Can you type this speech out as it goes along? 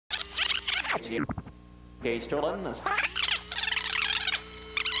racing. Gay Sterling.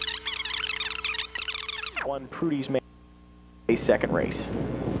 One Prudy's made a second race.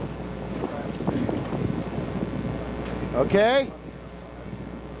 Okay.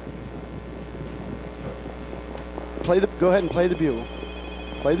 Go ahead and play the bugle.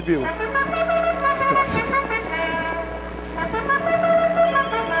 Play the bugle.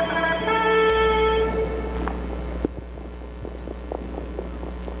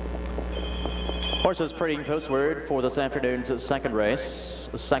 Horses trading postword for this afternoon's second race.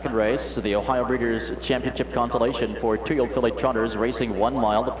 The Ohio Breeders' Championship consolation for 2-year-old filly trotters racing 1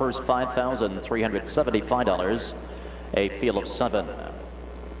 mile. The purse $5,375. A field of 7.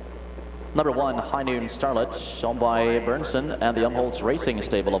 Number 1, High Noon Starlet, owned by Burnson and the Umholtz Racing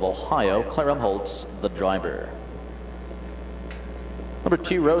Stable of Ohio. Claire Umholtz, the driver. Number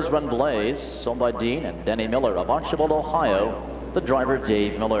 2, Rose Run Blaze, owned by Dean and Denny Miller of Archibald, Ohio. The driver,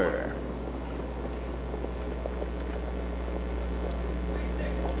 Dave Miller.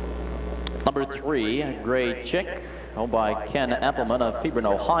 Number 3, Gray Chick, owned by Ken Appleman of Hebron,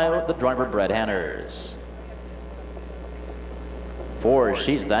 Ohio. The driver, Brett Hanners. 4,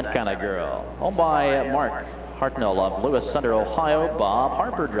 She's That Kind of Girl, owned by Mark Hartnell of Lewis Center, Ohio. Bob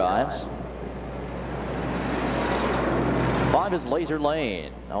Harper drives. 5 is Laser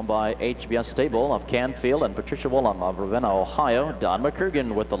Lane, owned by HBS Stable of Canfield and Patricia Woolham of Ravenna, Ohio. Don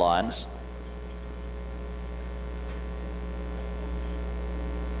McKirgan with the lines.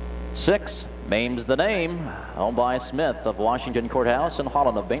 6, Mame's the Name, owned by Smith of Washington Courthouse and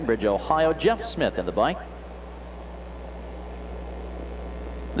Holland of Bainbridge, Ohio. Jeff Smith in the bike.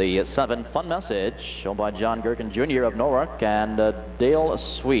 The 7, Fun Message, owned by John Gerken Jr. of Norwalk and Dale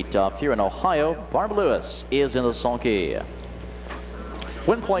Sweet of here in Ohio. Barb Lewis is in the sulky.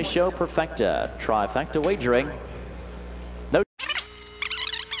 Win Play Show Perfecta, trifecta wagering. No.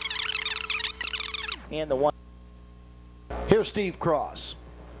 And the 1. Here's Steve Cross.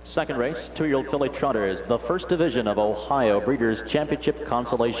 Second race, 2-year-old filly trotters, the first division of Ohio Breeders' Championship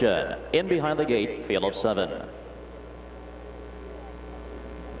consolation. In behind the gate, field of 7.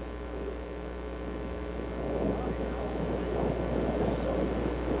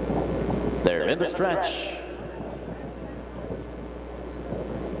 They're in the stretch.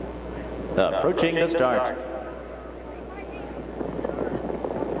 Approaching the start.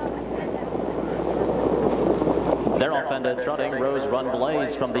 They're off and trotting. Rose Run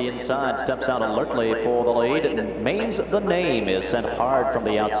Blaze from the inside steps out alertly for the lead. And Mame's the Name is sent hard from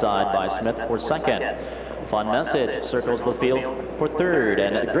the outside by Smith for second. Fun Message circles the field for third,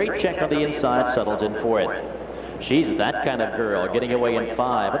 and a Great Check on the inside settles in fourth. She's That Kind of Girl getting away in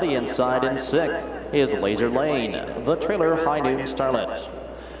 5. On the inside in 6 is Laser Lane, the trailer High Noon Starlet.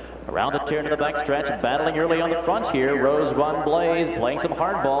 Around the turn to the backstretch, battling early on the front here. Rose Run Blaze playing some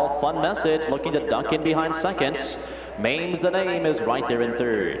hardball. Fun Message looking to duck in behind second. Mame's the Name is right there in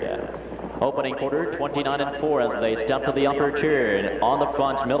third. Opening quarter, 29 and 4 as they step to the upper turn. On the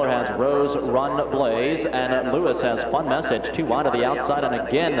front, Miller has Rose Run Blaze and Lewis has Fun Message. 2 wide to the outside, and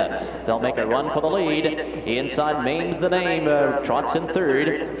again they'll make a run for the lead. Inside, Mame's the Name trots in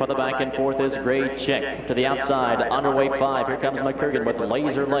third. For the back and forth is Gray Chick. To the outside, underway 5. Here comes McKirgan with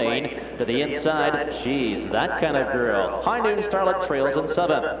Laser Lane. To the inside, She's That Kind of Girl. High Noon Starlet trails in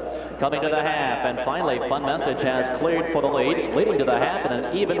 7. Coming to the half, and finally Fun Message has cleared for the lead, leading to the half in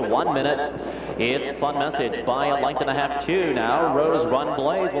an even 1 minute. It's Fun Message by a length and a half, 2 now. Rose Run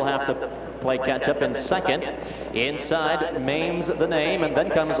Blaze will have to play catch up in second. Inside, Mame's the Name, and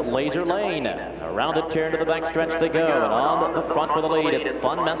then comes Laser Lane. Around a turn to the backstretch they go, and on the front for the lead, it's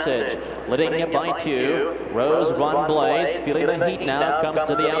Fun Message, leading it by 2. Rose Run Blaze, feeling the heat now, comes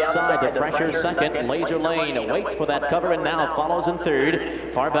to the outside to pressure second. Laser Lane waits for that cover and now follows in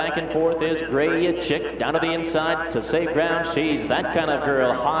third. Far back and forth is Gray Chick, down to the inside to save ground. She's That Kind of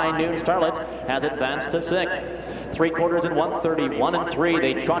Girl. High Noon Starlet has advanced to 6. 3/4 and 1:30, 1 and 3.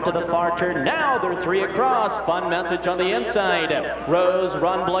 They trot to the far turn. Now they're 3 across. Fun Message on the inside. Rose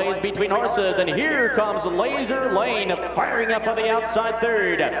Run Blaze between horses, and here comes Laser Lane firing up on the outside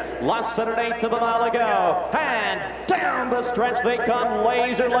third. Less than an eighth of a mile to go, and down the stretch they come.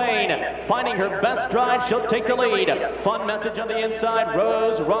 Laser Lane finding her best stride. She'll take the lead. Fun Message on the inside.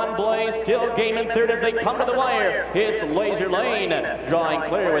 Rose Run Blaze still game in third as they come to the wire. It's Laser Lane drawing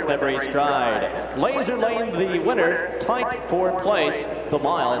clear with every stride. Laser Lane the winner, tight for place, the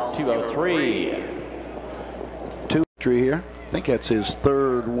mile 2:03. 2-3 here. I think that's his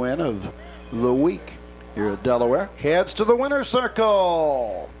 3rd win of the week here at Delaware. Heads to the winner's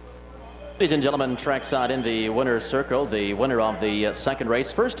circle. Ladies and gentlemen, trackside in the winner's circle, the winner of the second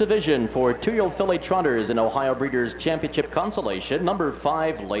race, first division for 2-year-old filly trotters in Ohio Breeders' Championship Consolation, number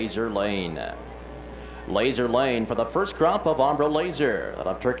 5, LASERLANE. LASERLANE for the first crop of Umbro Laser, out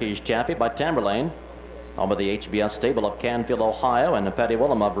of Turkish Taffy by Tamerlane. Home of the HBS stable of Canfield, Ohio, and Patty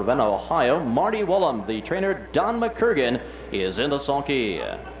Willem of Ravenna, Ohio. Marty Willem, the trainer Don McKirgan, is in the sulky.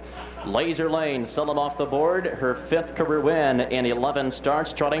 LASERLANE selling off the board, her 5th career win in 11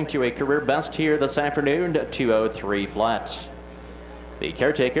 starts, trotting to a career best here this afternoon, 2:03 flat. The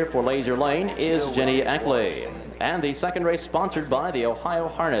caretaker for LASERLANE is Jenny Eckley. And the second race sponsored by the Ohio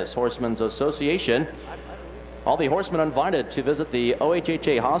Harness Horsemen's Association. All the horsemen invited to visit the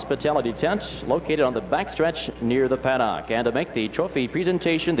OHHA hospitality tent located on the backstretch near the paddock. And to make the trophy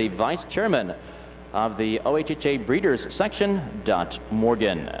presentation, the vice chairman of the OHHA Breeders Section, Dot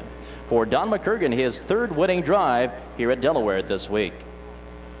Morgan. For Don McKirgan, his 3rd winning drive here at Delaware this week.